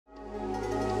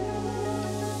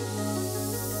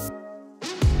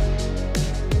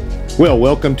Well,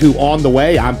 welcome to On the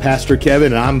Way. I'm Pastor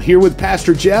Kevin, and I'm here with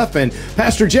Pastor Jeff. And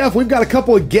Pastor Jeff, we've got a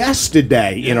couple of guests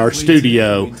today in our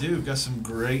studio. We do. We've got some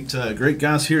great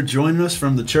guys here joining us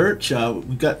from the church. Should I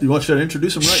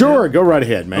introduce them right now? Sure, go right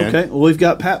ahead, man. Okay. Well, we've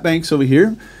got Pat Banks over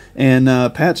here, and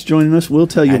Pat's joining us. We'll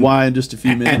tell you why in just a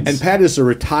few minutes. And Pat is a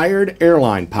retired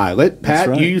airline pilot. Pat,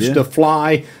 right, you used to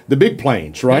fly the big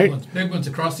planes, right? Big ones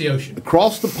across the ocean.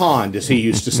 Across the pond, as he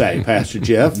used to say, Pastor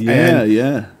Jeff.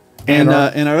 Yeah. And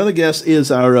our other guest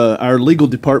is our legal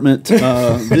department.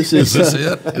 This is it?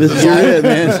 You're it,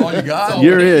 man. That's all you got?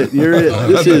 You're it.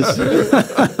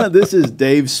 This is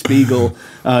Dave Spiegel.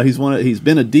 He's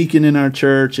been a deacon in our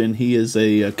church, and he is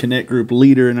a Connect Group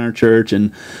leader in our church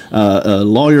and a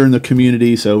lawyer in the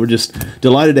community. So we're just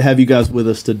delighted to have you guys with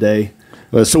us today.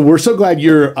 So we're so glad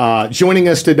you're joining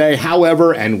us today,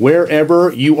 however and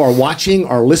wherever you are watching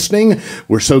or listening.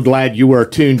 We're so glad you are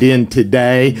tuned in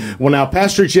today. Well, now,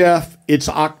 Pastor Jeff, it's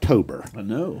October. I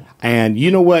know. And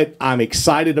you know what I'm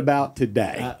excited about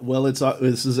today?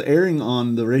 This is airing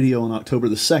on the radio on October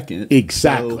the 2nd.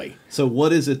 Exactly. So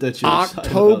what is it that you're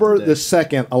October the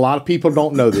 2nd, a lot of people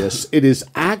don't know this. It is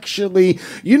actually,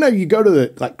 you go to the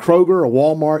Kroger or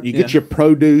Walmart, you get your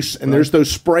produce, and there's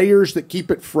those sprayers that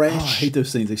keep it fresh. Oh, I hate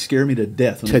those things. They scare me to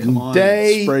death when they come on.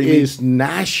 Today is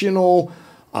National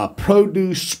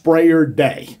Produce Sprayer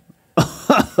Day.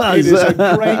 It is a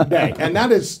great day. And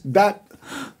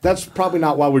that's probably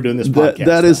not why we're doing this podcast.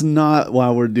 That is not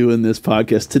why we're doing this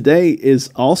podcast. Today is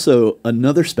also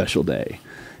another special day.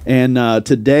 And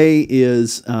today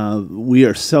is, we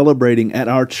are celebrating at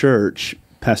our church,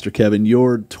 Pastor Kevin,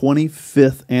 your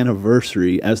 25th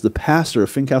anniversary as the pastor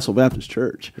of Fincastle Baptist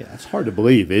Church. Yeah, it's hard to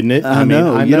believe, isn't it? I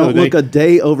know. You don't look a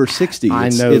day over 60. I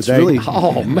know. It's really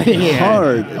hard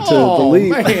to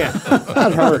believe. Man.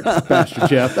 That hurts, Pastor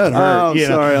Jeff. That hurts. Oh,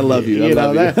 sorry. I love you. I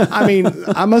love you. I mean,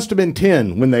 I must have been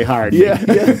 10 when they hired me. Yeah,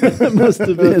 it must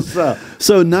have been.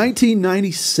 So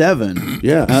 1997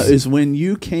 is when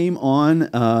you came on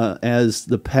as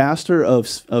the pastor of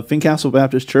Fincastle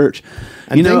Baptist Church.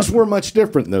 And things were much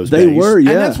different in those days. They were,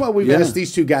 yeah. And that's why we've asked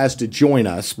these two guys to join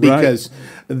us, because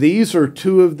these are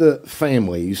two of the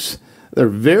families. There are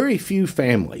very few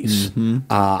families. Mm-hmm.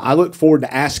 I look forward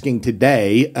to asking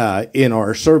today in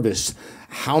our service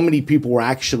how many people were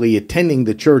actually attending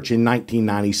the church in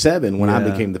 1997 when I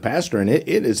became the pastor, and it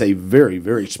is a very,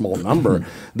 very small number.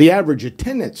 The average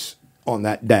attendance on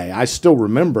that day, I still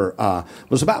remember,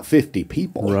 was about 50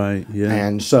 people. Right, yeah.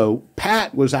 And so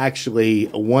Pat was actually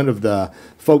one of the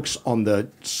folks on the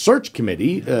search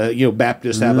committee.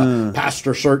 Baptists have a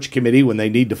pastor search committee when they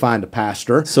need to find a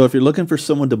pastor. So if you're looking for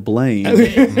someone to blame,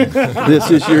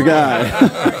 this is your guy.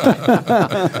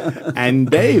 And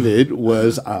David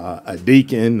was a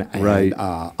deacon and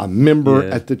a member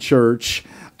at the church.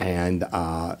 And,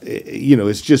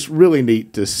 it's just really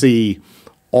neat to see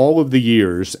all of the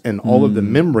years and all of the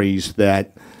memories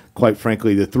that, quite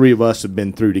frankly, the three of us have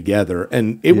been through together.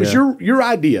 And it was your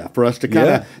idea for us to kind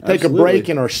of take a break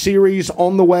in our series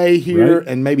On the Way here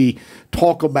and maybe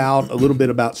talk about a little bit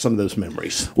about some of those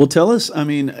memories. Well, tell us, I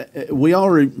mean,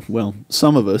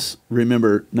 some of us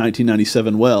remember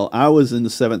 1997 well. I was in the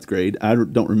 7th grade. I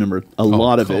don't remember a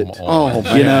lot of it. On.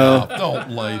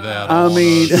 Don't lay that on. I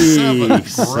mean,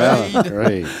 7th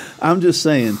grade. I'm just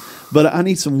saying. But I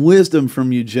need some wisdom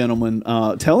from you, gentlemen.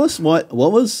 Tell us what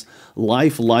was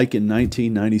life like in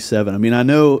 1997? I mean, I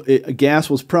know gas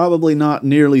was probably not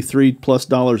nearly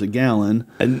 $3+ a gallon.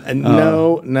 And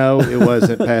no, it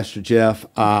wasn't, Pastor Jeff.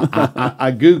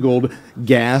 I Googled,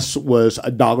 gas was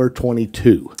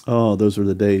 $1.22. Oh, those were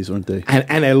the days, weren't they?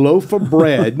 And a loaf of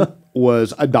bread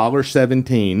was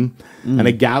 $1.17, and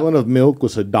a gallon of milk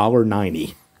was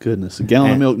 $1.90. Goodness, a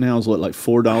gallon of milk now is what, like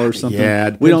 $4 something?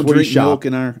 Yeah, we don't drink milk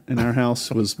in our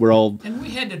house. We're all and we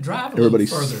had to drive a little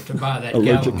further to buy that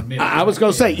gallon of milk. I was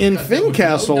going to say in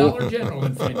Fincastle,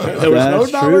 there was no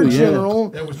Dollar General.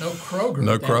 There was no Kroger.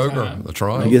 No Kroger. That's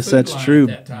right. I guess that's true.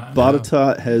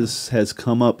 Botetourt has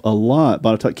come up a lot.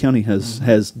 Botetourt County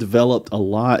has developed a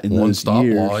lot in those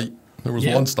years. Stoplight. There was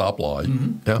one stoplight.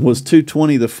 Mm-hmm. Yeah. Was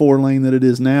 220 the 4-lane that it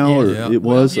is now? It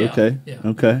was? Okay.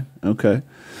 Okay.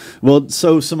 Well,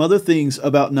 so some other things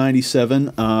about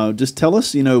 97. Just tell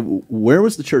us, where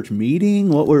was the church meeting?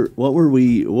 What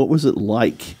was it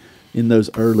like in those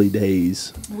early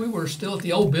days? We were still at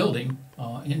the old building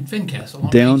in Fincastle.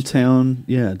 Downtown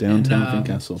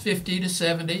Fincastle. 50 to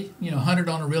 70, 100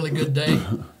 on a really good day.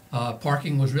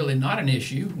 Parking was really not an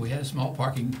issue. We had a small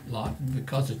parking lot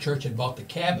because the church had bought the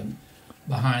cabin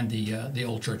behind the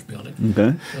old church building.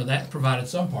 Okay. So that provided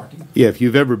some parking. Yeah, if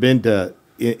you've ever been to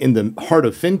in the heart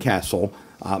of Fincastle,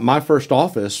 my first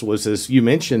office was, as you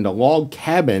mentioned, a log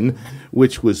cabin,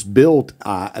 which was built.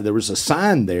 There was a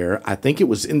sign there. I think it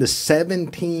was in the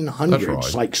 1700s,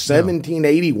 right. like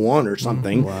 1781 or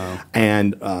something. Wow.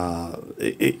 And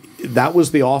that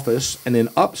was the office. And then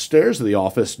upstairs of the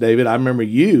office, David, I remember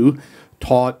you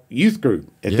taught youth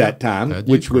group at that time,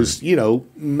 which was,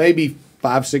 maybe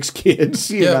 5, 6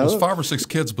 kids. You know? It was 5 or 6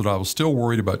 kids, but I was still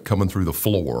worried about coming through the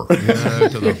floor.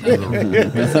 Lots of noises.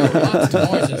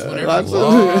 A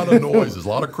lot of noises, a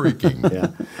lot of creaking. Yeah,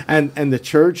 and the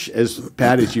church, as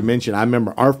Pat, as you mentioned, I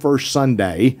remember our first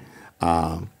Sunday.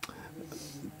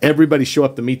 Everybody show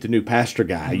up to meet the new pastor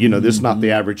guy. This is not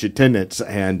the average attendance,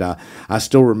 and I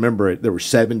still remember it. There were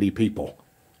 70 people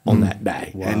on that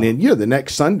day, and then the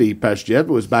next Sunday, Pastor Jeff,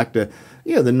 was back to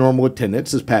the normal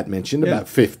attendance, as Pat mentioned, about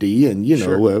 50, and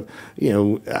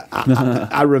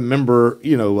I remember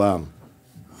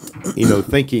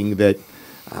thinking that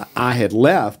I had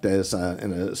left as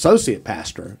an associate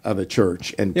pastor of a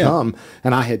church and come,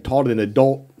 and I had taught an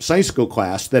adult Sunday school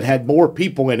class that had more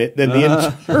people in it than the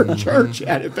entire church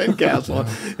had at Fincastle.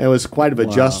 It was quite an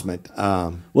adjustment.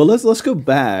 Well, let's go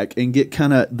back and get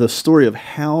kind of the story of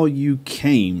how you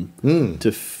came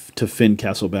to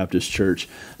Fincastle Baptist Church.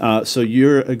 So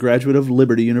you're a graduate of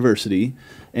Liberty University,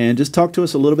 and just talk to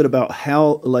us a little bit about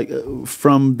how,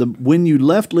 from when you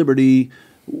left Liberty.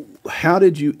 How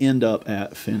did you end up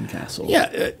at Fincastle?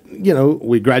 Yeah,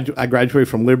 I graduated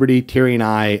from Liberty. Terry and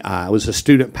I was a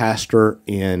student pastor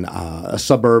in a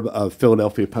suburb of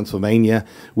Philadelphia, Pennsylvania.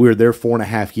 We were there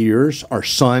 4.5 years. Our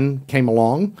son came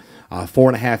along.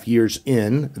 4.5 years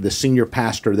in, the senior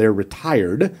pastor there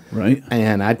retired. Right.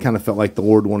 And I kind of felt like the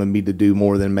Lord wanted me to do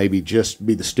more than maybe just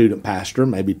be the student pastor,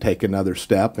 maybe take another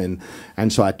step. And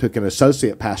so I took an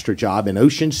associate pastor job in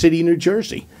Ocean City, New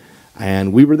Jersey.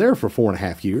 And we were there for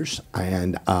 4.5 years,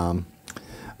 and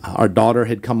our daughter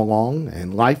had come along,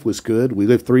 and life was good. We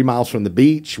lived 3 miles from the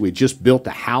beach. We just built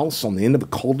a house on the end of a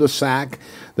cul-de-sac.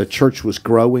 The church was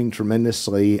growing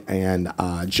tremendously, and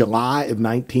July of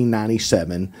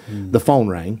 1997, the phone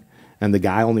rang, and the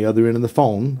guy on the other end of the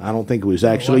phone, I don't think it was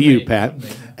actually you, Pat,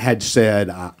 had said,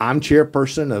 I'm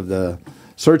chairperson of the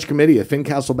search committee of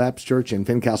Fincastle Baptist Church in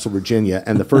Fincastle, Virginia.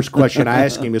 And the first question I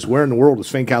asked him is, where in the world is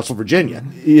Fincastle, Virginia?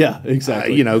 Yeah,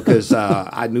 exactly. Because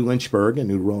I knew Lynchburg and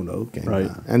knew Roanoke. And,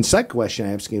 right. And second question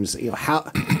I asked him is,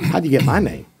 how do you get my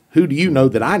name? Who do you know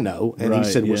that I know? And he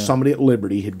said, well, somebody at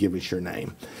Liberty had given us your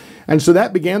name. And so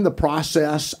that began the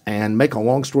process. And make a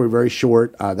long story very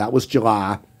short, that was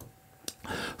July.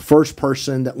 First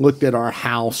person that looked at our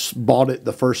house bought it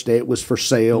the first day it was for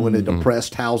sale in a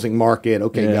depressed housing market.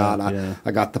 Okay,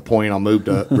 I got the point. I'll move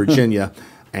to Virginia.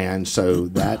 And so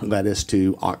that led us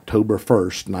to October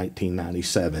 1st,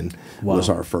 1997 was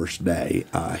our first day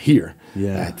here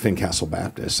at Fincastle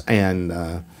Baptist. And,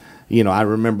 I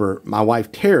remember my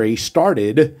wife Terry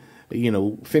started,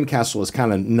 Fincastle is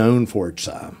kind of known for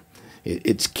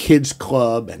its kids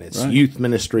club and its youth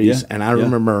ministries. And I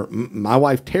remember my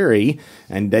wife Terry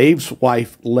and Dave's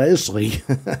wife Leslie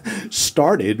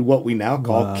started what we now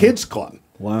call Kids Club.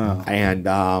 Wow. And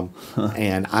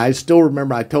I still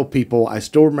remember, I tell people, I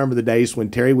still remember the days when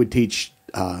Terry would teach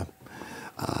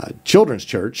children's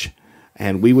church,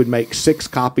 and we would make 6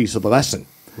 copies of a lesson.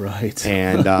 Right.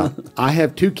 And I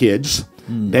have 2 kids.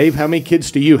 Dave, how many kids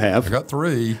do you have? I got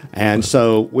 3. And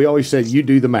so we always said, you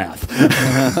do the math.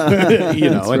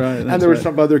 And there were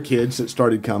some other kids that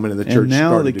started coming, and the church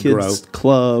started to grow. Now the kids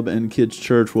club and kids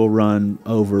church will run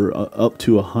over up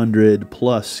to 100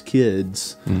 plus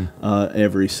kids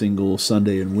every single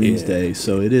Sunday and Wednesday. Yeah.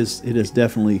 So it is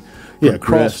definitely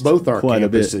across both our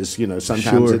campuses.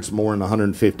 Sometimes it's more than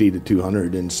 150 to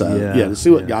 200, and so to see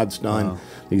what God's done.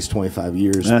 These 25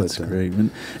 years. That's great.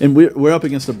 And we're up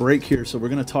against a break here, so we're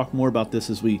going to talk more about this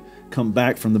as we come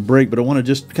back from the break. But I want to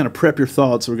just kind of prep your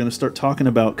thoughts. We're going to start talking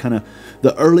about kind of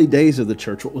the early days of the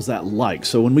church. What was that like?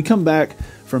 So when we come back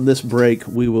from this break,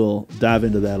 we will dive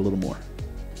into that a little more.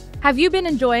 Have you been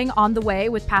enjoying On the Way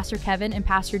with Pastor Kevin and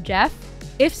Pastor Jeff?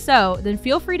 If so, then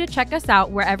feel free to check us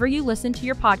out wherever you listen to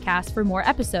your podcast for more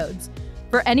episodes.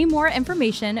 For any more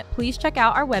information, please check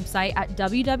out our website at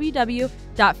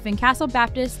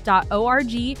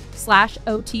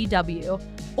www.fincastlebaptist.org/OTW.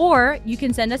 Or you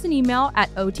can send us an email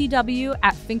at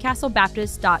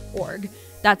otw@fincastlebaptist.org.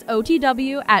 That's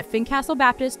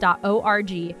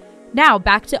otw@fincastlebaptist.org. Now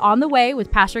back to On the Way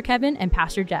with Pastor Kevin and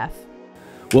Pastor Jeff.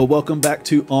 Well, welcome back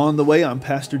to On the Way. I'm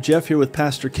Pastor Jeff here with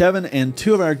Pastor Kevin and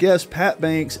 2 of our guests, Pat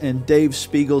Banks and Dave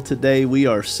Spiegel. Today we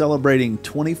are celebrating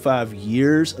 25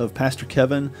 years of Pastor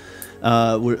Kevin,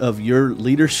 of your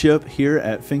leadership here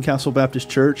at Fincastle Baptist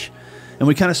Church. And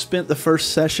we kind of spent the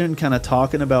first session kind of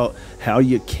talking about how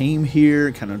you came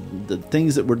here, kind of the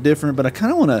things that were different. But I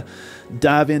kind of want to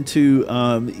dive into,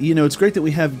 it's great that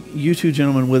we have you two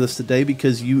gentlemen with us today,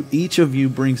 because each of you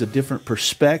brings a different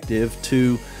perspective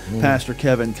to Pastor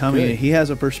Kevin coming. Good. He has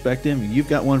a perspective. You've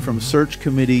got one from search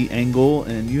committee angle,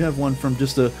 and you have one from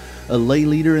just a lay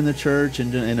leader in the church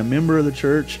and a member of the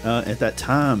church at that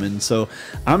time. And so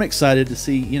I'm excited to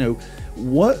see,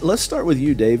 let's start with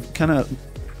you, Dave. Kind of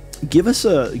give us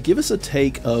a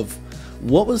take of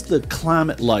what was the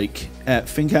climate like at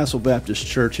Fincastle Baptist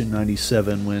Church in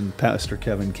 '97 when Pastor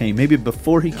Kevin came? Maybe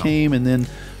before he came, and then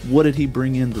what did he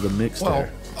bring into the mix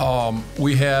there?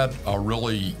 We had a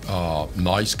really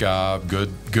nice guy,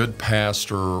 good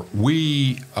pastor.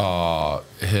 We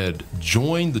had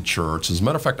joined the church. As a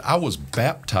matter of fact, I was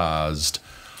baptized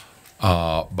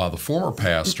by the former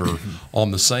pastor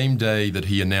on the same day that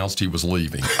he announced he was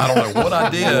leaving. I don't know what I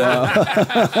did.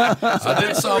 I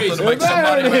did something to make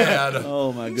somebody mad.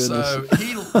 Oh my goodness! So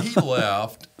he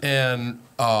left, and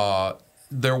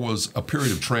there was a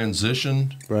period of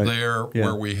transition there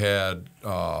where we had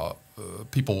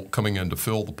people coming in to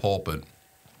fill the pulpit.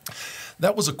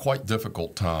 That was a quite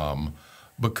difficult time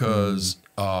because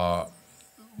the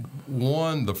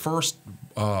first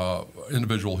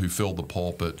individual who filled the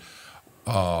pulpit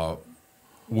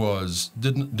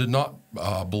did not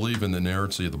believe in the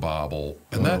inerrancy of the Bible,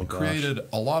 and that created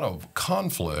a lot of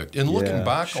conflict. And looking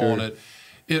back on it,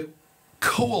 it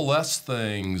coalesced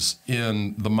things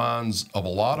in the minds of a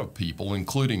lot of people,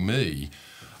 including me,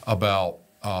 about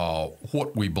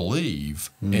what we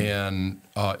believe, and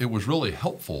it was really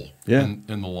helpful in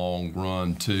the long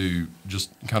run to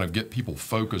just kind of get people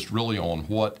focused really on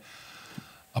what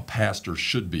a pastor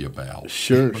should be about.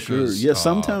 Sure. Yeah,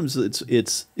 sometimes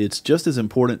it's just as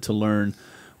important to learn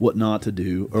what not to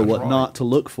do or what not to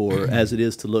look for as it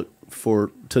is to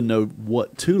know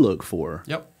what to look for.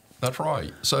 Yep. That's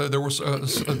right. So there were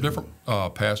different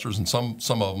pastors, and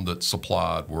some of them that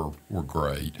supplied were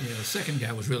great. Yeah, the second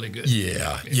guy was really good.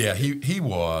 Yeah, he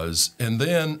was. And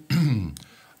then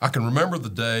I can remember the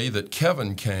day that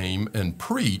Kevin came and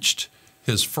preached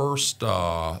his first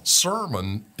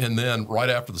sermon, and then right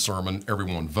after the sermon,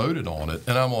 everyone voted on it.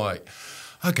 And I'm like,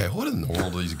 okay, what in the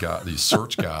world are these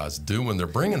search guys doing? They're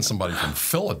bringing somebody from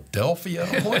Philadelphia.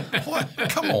 What?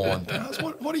 Come on, guys.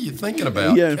 What are you thinking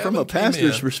about? Yeah, and from a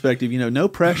pastor's perspective, no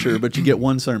pressure, but you get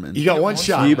one sermon. You got one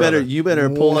shot. You better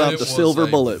pull out the silver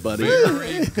bullet, buddy.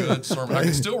 Very good sermon. I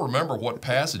can still remember what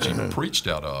passage he preached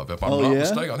out of. If I'm not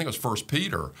mistaken, I think it was 1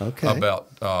 Peter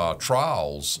about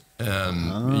trials.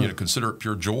 And consider it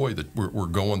pure joy that we're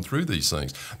going through these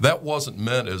things. That wasn't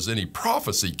meant as any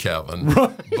prophecy, Kevin,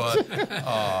 but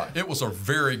it was a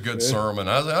very good sermon.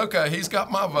 I said, okay, he's got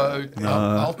my vote.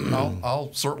 I'll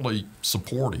certainly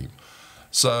support him.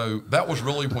 So that was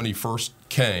really when he first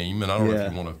came, and I don't know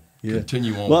if you want to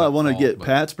continue on. Well, I want to get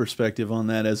Pat's perspective on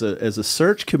that as a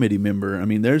search committee member. I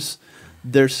mean, there's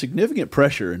significant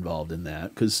pressure involved in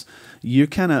that because you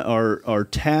kind of are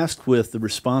tasked with the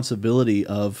responsibility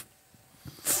of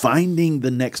finding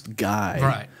the next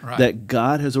guy that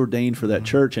God has ordained for that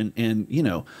church, and we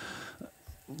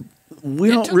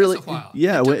don't really.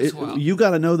 You got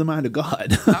to know the mind of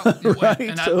God, right?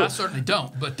 And I certainly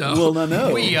don't. But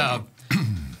no.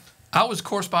 I was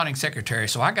corresponding secretary,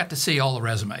 so I got to see all the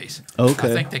resumes.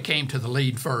 Okay, I think they came to the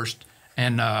lead first,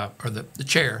 and or the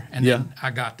chair, and then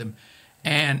I got them.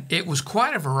 And it was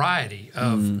quite a variety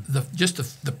of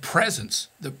the presence,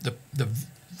 the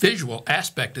visual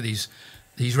aspect of these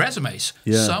resumes.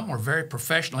 Yeah. Some were very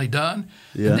professionally done.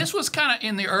 Yeah. And this was kind of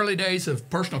in the early days of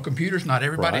personal computers. Not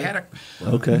everybody had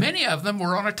many of them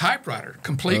were on a typewriter,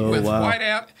 complete with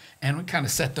whiteout, and we kind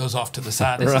of set those off to the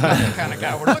side. This is the kind of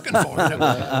guy we're looking for.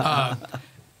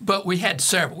 But we had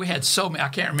several. We had so many. I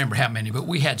can't remember how many, but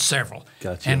we had several.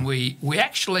 Gotcha. And we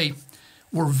actually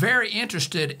were very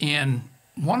interested in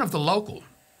one of the local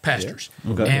pastors.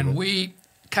 Yeah. Okay. And we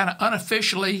kind of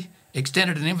unofficially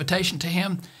extended an invitation to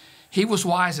him. He was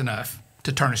wise enough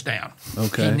to turn us down.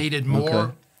 Okay. He needed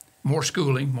more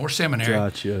schooling, more seminary.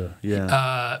 Gotcha.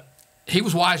 Yeah. He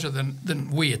was wiser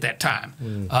than we at that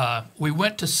time. We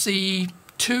went to see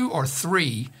 2 or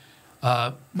 3,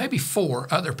 maybe 4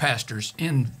 other pastors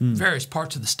in various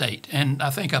parts of the state, and I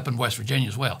think up in West Virginia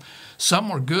as well. Some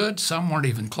were good, some weren't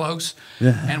even close.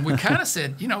 Yeah. And we kind of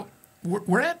said,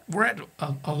 we're at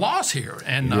a loss here,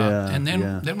 and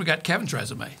then we got Kevin's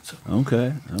resume. So.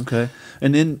 Okay,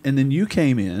 and then you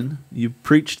came in, you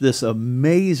preached this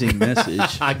amazing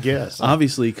message. I guess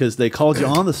obviously because they called you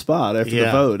on the spot after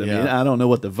the vote. I mean, I don't know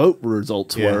what the vote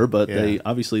results were, but they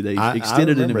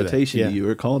extended an invitation to you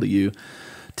or call to you.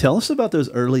 Tell us about those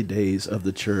early days of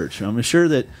the church. I'm sure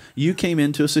that you came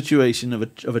into a situation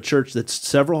of a church that's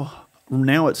several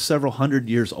hundred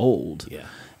years old. Yeah.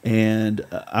 And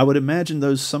I would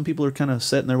imagine some people are kind of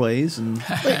set in their ways. And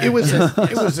it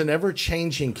was an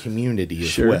ever-changing community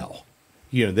as well.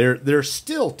 There's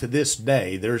still to this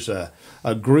day, there's a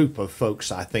group of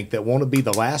folks, I think, that want to be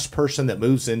the last person that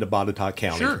moves into Botetourt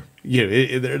County. Sure.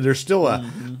 There's still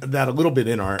that a little bit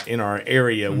in our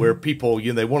area where people,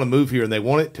 they want to move here and they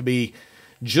want it to be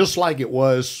just like it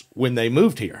was when they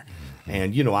moved here.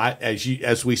 And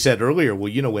as we said earlier,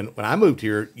 when I moved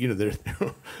here, there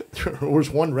was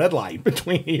one red light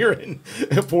between here and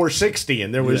 460,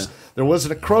 and there wasn't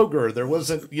a Kroger, there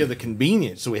wasn't the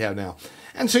convenience that we have now,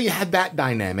 and so you had that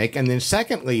dynamic. And then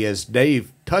secondly, as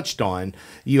Dave touched on,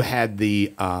 you had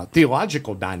the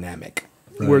theological dynamic,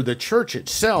 where the church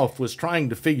itself was trying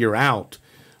to figure out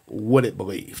what it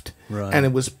believed, and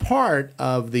it was part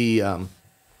of the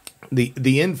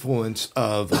influence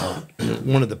of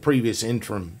one of the previous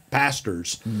interim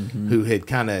pastors who had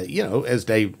kind of, as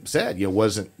Dave said,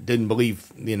 didn't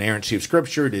believe the inerrancy of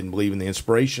Scripture, didn't believe in the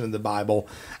inspiration of the Bible,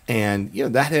 and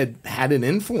that had an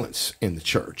influence in the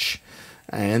church.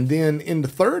 And then in the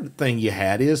third thing you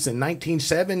had is in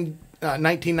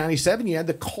 1997, you had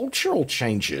the cultural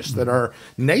changes that our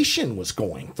nation was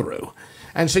going through.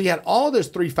 And so you had all those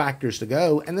three factors to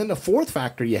go. And then the fourth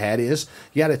factor you had is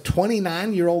you had a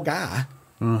 29-year-old guy,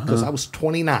 because I was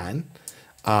 29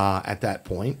 at that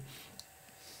point,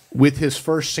 with his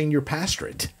first senior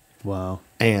pastorate. Wow.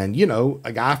 And,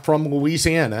 a guy from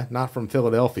Louisiana, not from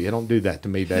Philadelphia. Don't do that to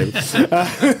me, David. That's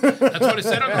what it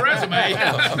said on the resume.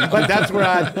 But that's where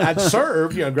I'd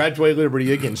served, graduated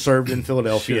Liberty again, served in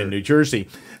Philadelphia and New Jersey.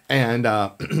 And,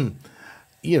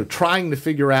 trying to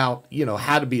figure out,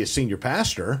 how to be a senior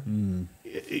pastor,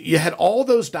 you had all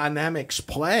those dynamics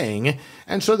playing.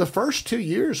 And so the first 2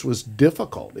 years was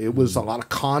difficult. It was a lot of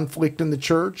conflict in the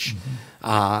church.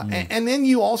 And then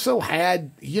you also had,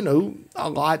 a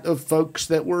lot of folks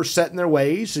that were set in their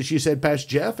ways, as you said, Pastor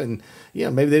Jeff, and,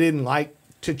 maybe they didn't like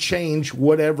to change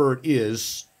whatever it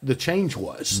is the change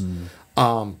was.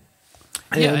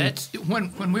 It's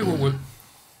when we were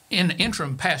in an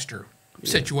interim pastor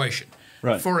situation.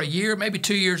 Right. For a year, maybe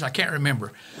 2 years, I can't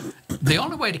remember. The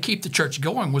only way to keep the church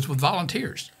going was with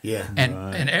volunteers. Yeah.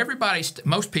 And everybody,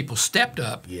 most people stepped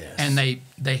up, Yes. and they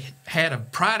had a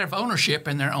pride of ownership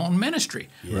in their own ministry,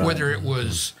 whether it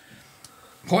was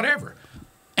whatever.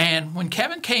 And when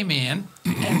Kevin came in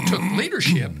and took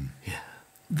leadership,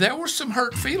 there were some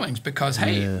hurt feelings because,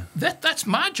 hey, that's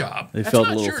my job. That's felt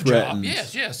not a little your threatened. job.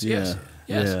 Yes.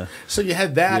 Yeah. So you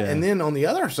had that, and then on the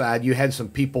other side, you had some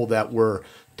people that were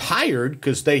tired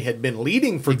because they had been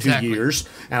leading for 2 years.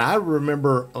 And I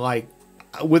remember,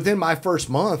 within my first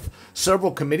month,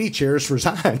 several committee chairs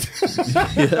resigned because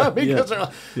they're like,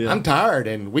 I'm tired,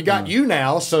 and we got you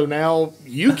now, so now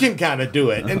you can kind of do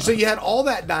it. And so you had all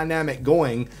that dynamic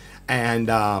going, and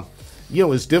it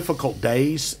was difficult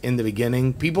days in the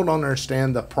beginning. People don't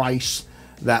understand the price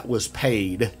that was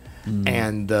paid,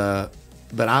 and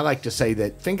but I like to say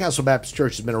that Fincastle Baptist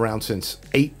Church has been around since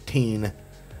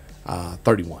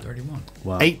 1831.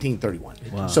 1831.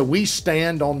 Wow. So we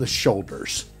stand on the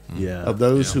shoulders of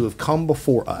those who have come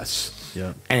before us.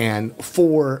 Yeah. And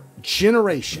for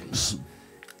generations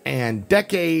and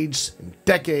decades and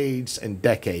decades and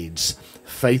decades,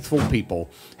 faithful people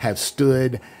have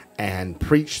stood and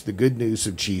preached the good news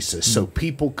of Jesus so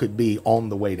people could be on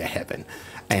the way to heaven.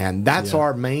 And that's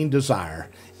our main desire,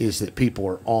 is that people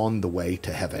are on the way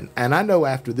to heaven. And I know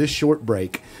after this short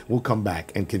break, we'll come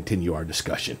back and continue our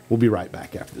discussion. We'll be right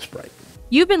back after this break.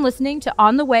 You've been listening to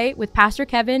On the Way with Pastor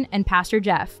Kevin and Pastor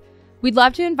Jeff. We'd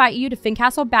love to invite you to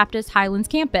Fincastle Baptist Highlands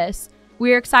campus.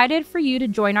 We are excited for you to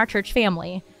join our church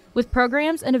family. With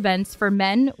programs and events for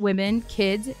men, women,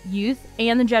 kids, youth,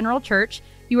 and the general church,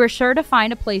 you are sure to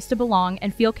find a place to belong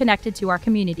and feel connected to our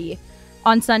community.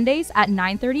 On Sundays at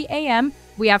 9:30 a.m.,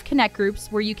 we have connect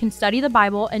groups where you can study the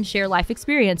Bible and share life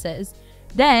experiences.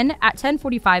 Then, at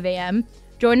 10:45 a.m.,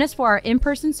 join us for our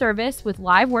in-person service with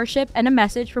live worship and a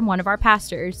message from one of our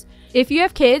pastors. If you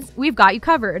have kids, we've got you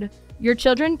covered. Your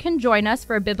children can join us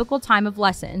for a biblical time of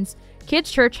lessons.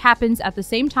 Kids Church happens at the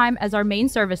same time as our main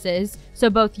services,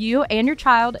 so both you and your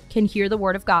child can hear the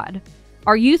Word of God.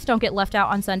 Our youth don't get left out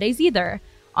on Sundays either.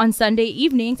 On Sunday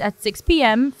evenings at 6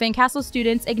 p.m., Fincastle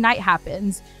Students Ignite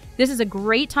happens. This is a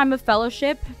great time of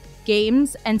fellowship,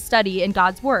 games, and study in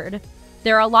God's Word.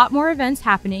 There are a lot more events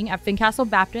happening at Fincastle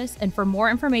Baptist, and for more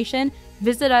information,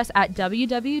 visit us at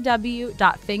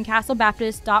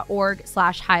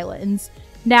www.fincastlebaptist.org/Highlands.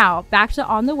 Now, back to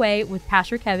On the Way with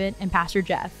Pastor Kevin and Pastor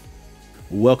Jeff.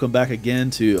 Welcome back again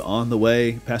to On the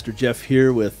Way. Pastor Jeff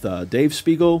here with Dave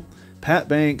Spiegel, Pat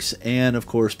Banks, and of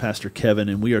course Pastor Kevin,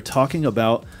 and we are talking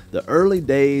about the early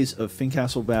days of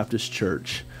Fincastle Baptist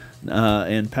Church.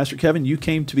 And Pastor Kevin, you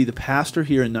came to be the pastor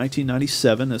here in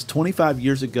 1997. That's 25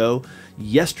 years ago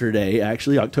yesterday,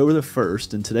 actually, October the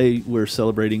 1st, and today we're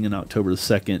celebrating in October the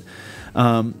 2nd.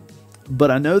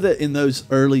 But I know that in those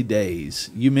early days,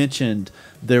 you mentioned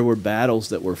there were battles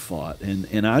that were fought.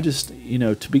 And I just,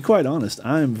 to be quite honest,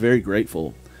 I am very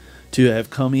grateful to have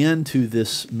come into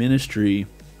this ministry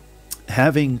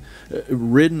having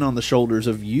ridden on the shoulders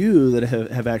of you that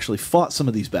have actually fought some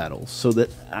of these battles so that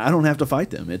I don't have to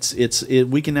fight them.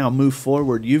 We can now move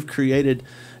forward. You've created,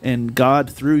 and God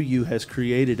through you has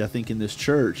created, I think, in this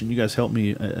church, and you guys help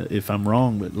me if I'm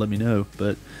wrong, but let me know.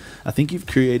 But I think you've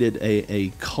created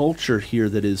a culture here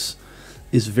that is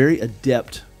very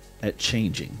adept at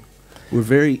changing. We're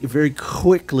very, very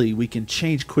quickly, we can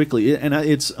change quickly. And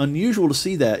it's unusual to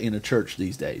see that in a church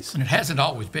these days. And it hasn't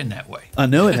always been that way. I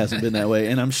know it hasn't been that way.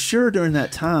 And I'm sure during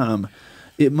that time,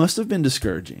 it must have been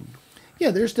discouraging.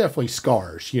 Yeah, there's definitely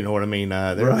scars. You know what I mean?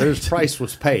 There's price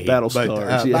was paid. Battle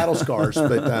scars. Battle scars.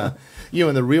 But,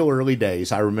 in the real early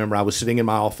days, I remember I was sitting in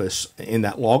my office in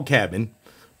that log cabin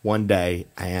one day,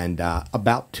 and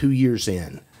about 2 years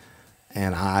in,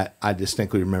 and I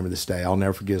distinctly remember this day. I'll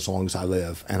never forget as long as I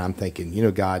live. And I'm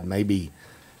thinking, God, maybe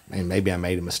I made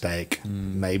a mistake.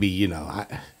 Maybe, and I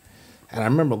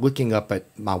remember looking up at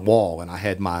my wall, and I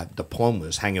had my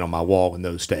diplomas hanging on my wall in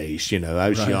those days. I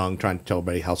was young, trying to tell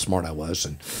everybody how smart I was.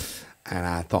 And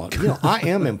I thought, I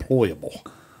am employable.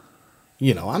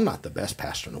 I'm not the best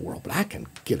pastor in the world, but I can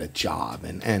get a job.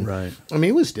 And right. I mean,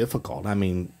 it was difficult. I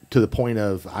mean, to the point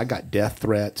of I got death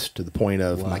threats, to the point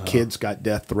of my kids got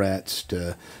death threats,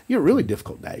 to really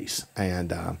difficult days.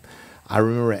 And I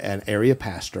remember an area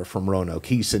pastor from Roanoke,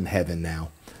 he's in heaven now.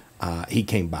 He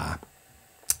came by,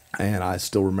 and I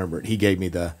still remember it. He gave me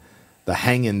the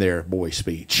hang in there boy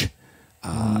speech.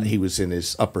 He was in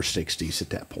his upper 60s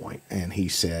at that point, and he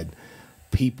said,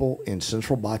 people in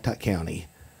central Botetourt County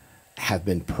have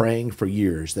been praying for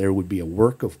years there would be a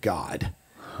work of God,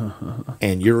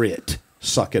 and you're it.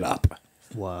 Suck it up.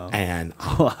 Wow. And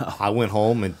I went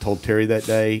home and told Terry that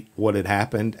day what had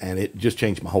happened, and it just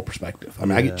changed my whole perspective. I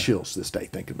mean, I get chills this day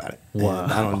thinking about it. Wow.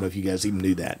 And I don't know if you guys even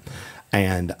knew that.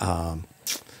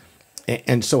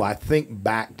 And so I think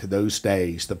back to those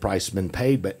days, the price has been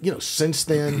paid. But, since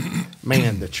then,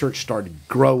 man, the church started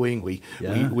growing. We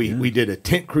did a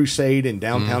tent crusade in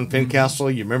downtown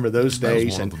Fincastle. You remember those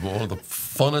days? That was one of the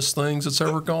funnest things that's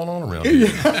ever gone on around here.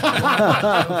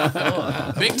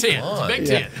 Big tent. Big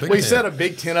tent. We set a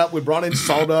big tent up. We brought in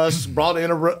sawdust, brought in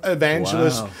an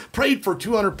evangelist, prayed for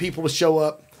 200 people to show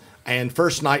up. And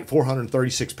first night,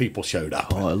 436 people showed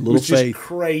up. Oh, a little which faith. is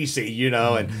crazy,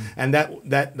 And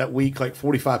that week, like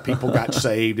 45 people got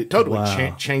saved. It totally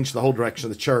changed the whole direction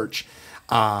of the church.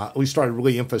 We started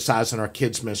really emphasizing our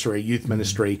kids' ministry, youth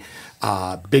ministry,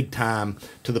 big time,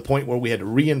 to the point where we had to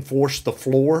reinforce the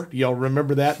floor. Do y'all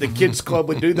remember that? The kids' club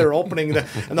would do their opening,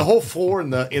 and the whole floor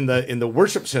in the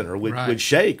worship center would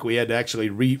shake. We had to actually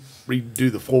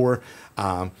redo the floor.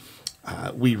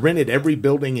 We rented every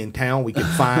building in town we could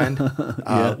find.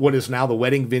 What is now the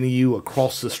wedding venue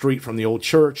across the street from the old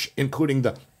church, including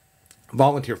the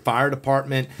volunteer fire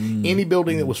department. Any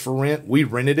building that was for rent, we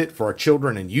rented it for our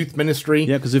children and youth ministry.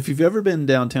 Yeah, because if you've ever been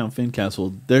downtown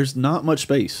Fincastle, there's not much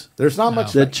space. There's not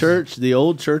much The space. church, the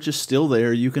old church is still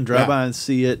there. You can drive by and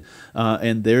see it,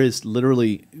 and there is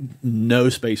literally no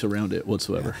space around it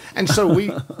whatsoever. And so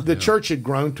the church had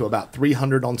grown to about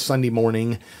 300 on Sunday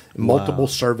morning, multiple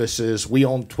services. We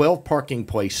owned 12 parking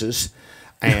places.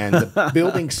 And the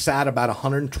building sat about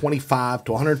 125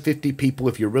 to 150 people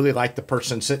if you really like the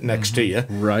person sitting next to you.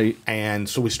 Right. And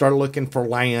so we started looking for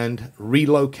land,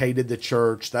 relocated the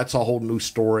church. That's a whole new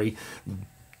story.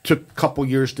 Took a couple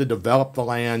years to develop the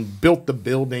land, built the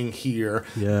building here,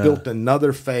 built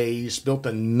another phase,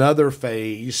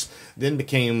 then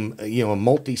became a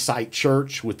multi-site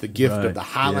church with the gift of the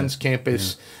Highlands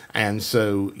campus. And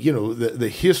so, the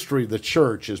history of the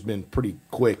church has been pretty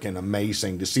quick and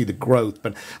amazing to see the growth.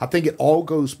 But I think it all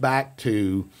goes back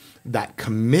to that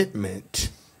commitment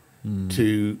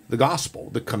to the gospel,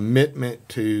 the commitment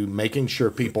to making sure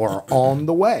people are on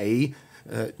the way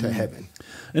to heaven.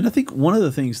 And I think one of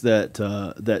the things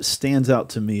that stands out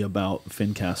to me about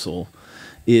Fincastle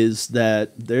is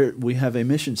that we have a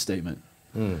mission statement.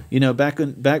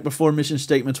 Back before mission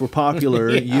statements were popular,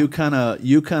 you kind of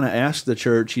asked the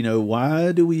church,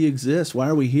 why do we exist? Why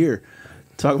are we here?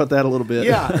 Talk about that a little bit.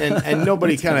 Yeah, and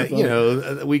nobody kind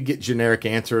of, we get generic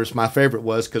answers. My favorite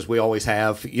was, because we always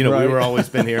have, we were always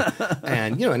been here.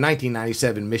 And, in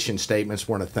 1997, mission statements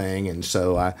weren't a thing. And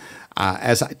so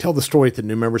as I tell the story at the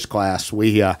new members class,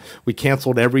 we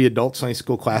canceled every adult Sunday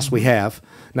school class we have.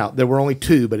 Now, there were only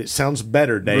 2, but it sounds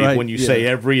better, Dave, when you say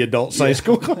every adult Sunday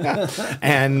school class.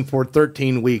 And for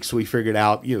 13 weeks, we figured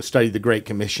out, studied the Great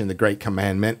Commission, the Great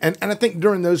Commandment. And I think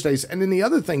during those days, and then the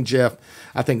other thing, Jeff,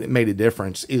 I think that made a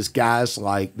difference is guys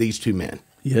like these 2 men.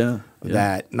 Yeah.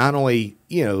 That not only,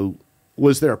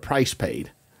 was there a price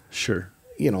paid. Sure.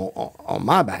 On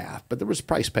my behalf, but there was a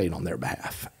price paid on their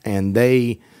behalf. And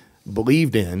they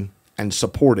believed in and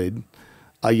supported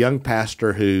a young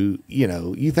pastor who,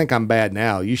 you think I'm bad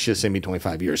now, you should have seen me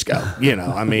 25 years ago.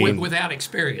 I mean. Without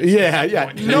experience.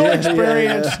 Yeah. No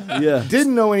experience. Yeah.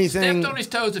 Didn't know anything. Stepped on his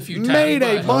toes a few times. Made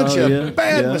a bunch of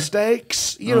bad Yeah.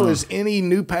 mistakes, as any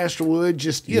new pastor would.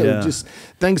 Just, just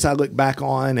things I look back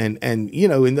on. And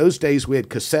in those days we had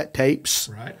cassette tapes.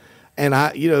 Right. And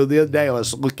the other day I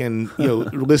was looking,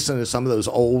 listening to some of those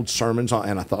old sermons,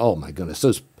 and I thought, oh my goodness,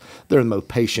 they're the most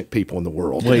patient people in the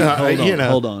world. Wait,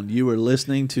 hold on. You were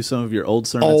listening to some of your old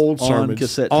sermons on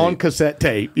cassette tape? On cassette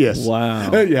tape, yes.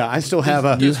 Wow. Yeah, I still have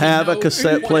a... You have a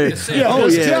cassette player.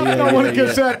 I want a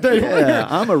cassette tape. Yeah,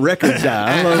 I'm a record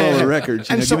guy. I love all the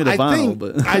records. And so give me the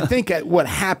vinyl. I think what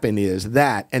happened is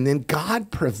that, and then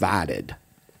God provided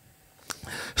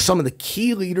some of the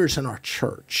key leaders in our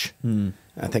church.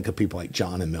 I think of people like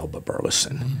John and Melba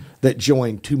Burleson that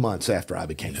joined 2 months after I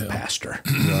became the pastor.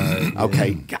 Right.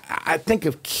 Okay. I think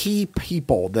of key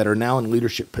people that are now in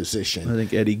leadership position. I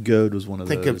think Eddie Goad was one of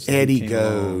those. Think of Eddie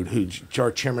Goad, who's our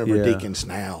chairman of our deacons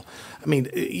now. I mean,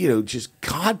 just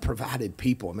God provided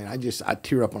people. I mean, I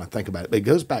tear up when I think about it. But it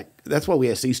goes back. That's why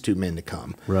we asked these 2 men to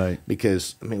come. Right.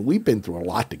 Because, we've been through a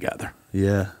lot together.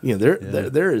 Yeah.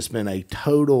 There has been a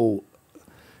total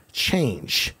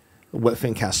change what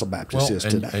Fincastle Baptist is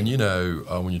today. And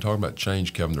when you're talking about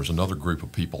change, Kevin, there's another group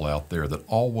of people out there that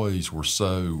always were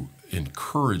so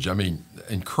encouraging,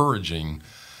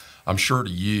 I'm sure to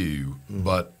you,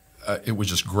 but it was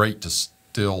just great to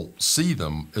still see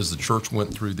them as the church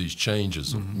went through these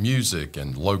changes of music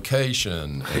and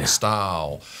location and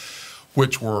style,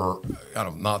 which were kind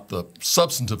of not the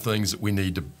substantive things that we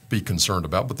need to be concerned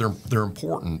about, but they're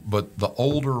important. But the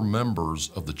older members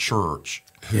of the church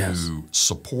who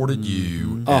supported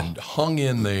you and hung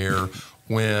in there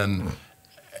when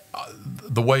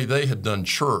the way they had done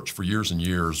church for years and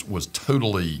years was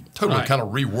totally kind of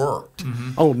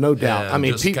reworked. Oh, no doubt. And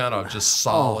just kind of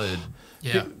solid.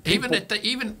 Yeah, even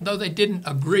though they didn't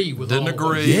agree with didn't all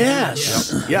agree.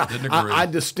 Yes, yeah. Didn't agree. I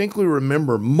distinctly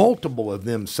remember multiple of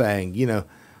them saying,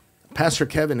 Pastor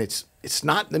Kevin, it's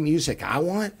not the music I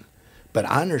want, but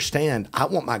I understand. I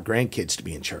want my grandkids to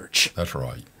be in church. That's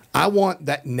right. I want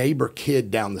that neighbor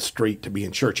kid down the street to be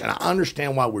in church, and I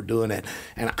understand why we're doing it,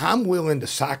 and I'm willing to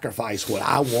sacrifice what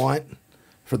I want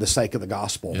for the sake of the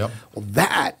gospel. Yep.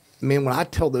 Well, when I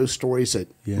tell those stories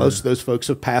that most of those folks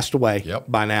have passed away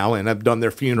by now and have done their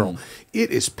funeral,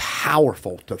 it is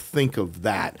powerful to think of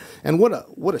that. And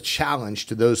what a challenge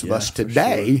to those of us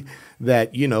today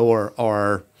that,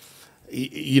 are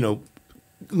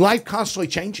life constantly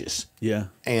changes. Yeah.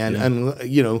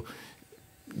 And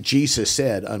Jesus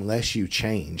said, unless you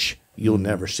change, you'll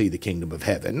never see the kingdom of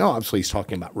heaven. No, obviously he's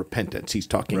talking about repentance. He's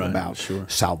talking about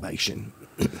salvation.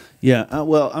 Yeah,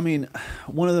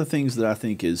 one of the things that I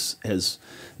think has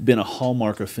been a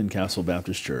hallmark of Fincastle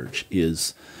Baptist Church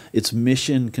is its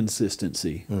mission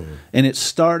consistency, and it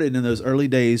started in those early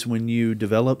days when you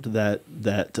developed that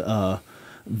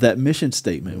mission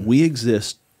statement. We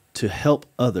exist to help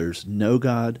others know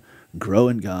God, grow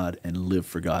in God, and live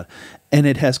for God, and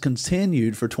it has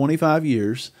continued for 25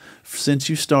 years since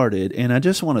you started. And I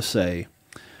just want to say,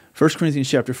 1 Corinthians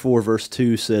chapter 4, verse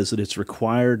 2 says that it's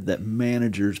required that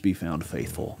managers be found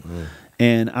faithful.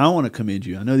 And I want to commend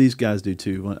you. I know these guys do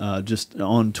too. Just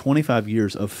on 25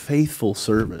 years of faithful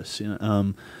service.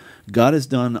 God has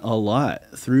done a lot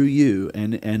through you,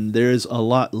 and there's a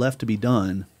lot left to be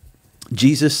done.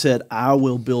 Jesus said, I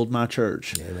will build my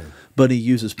church, but he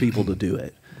uses people to do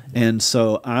it. And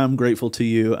so I'm grateful to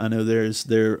you. I know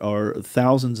there are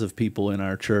thousands of people in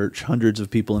our church, hundreds of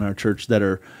people in our church that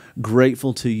are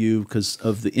grateful to you because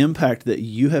of the impact that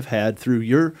you have had through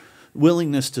your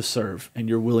willingness to serve and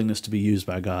your willingness to be used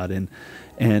by God. And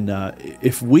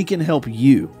if we can help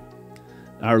you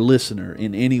our listener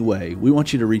in any way, we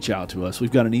want you to reach out to us.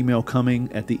 We've got an email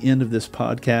coming at the end of this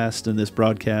podcast and this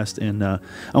broadcast. And I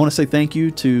want to say thank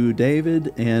you to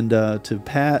David and to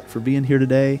Pat for being here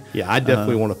today. Yeah, I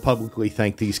definitely want to publicly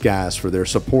thank these guys for their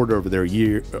support over the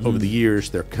years,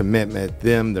 their commitment,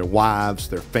 their wives,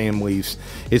 their families.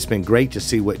 It's been great to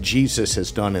see what Jesus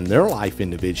has done in their life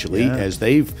individually as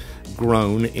they've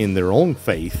grown in their own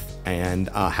faith, and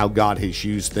how God has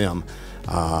used them.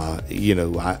 I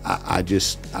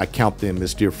count them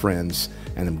as dear friends,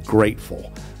 and I'm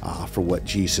grateful for what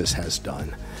Jesus has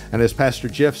done. And as Pastor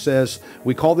Jeff says,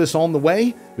 we call this On the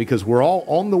Way because we're all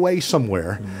on the way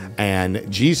somewhere.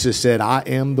 And Jesus said, I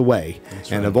am the way.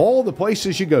 That's and right. Of all the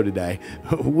places you go today,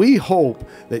 we hope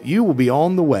that you will be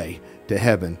on the way to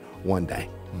heaven one day.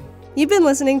 You've been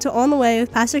listening to On the Way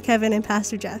with Pastor Kevin and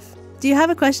Pastor Jeff. Do you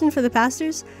have a question for the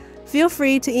pastors? Feel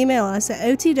free to email us at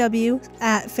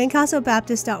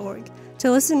otw@fincastlebaptist.org.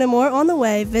 To listen to more On the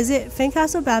Way, visit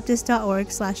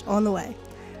fincastlebaptist.org/ontheway.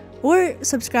 Or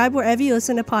subscribe wherever you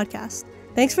listen to podcasts.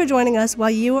 Thanks for joining us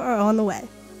while you are on the way.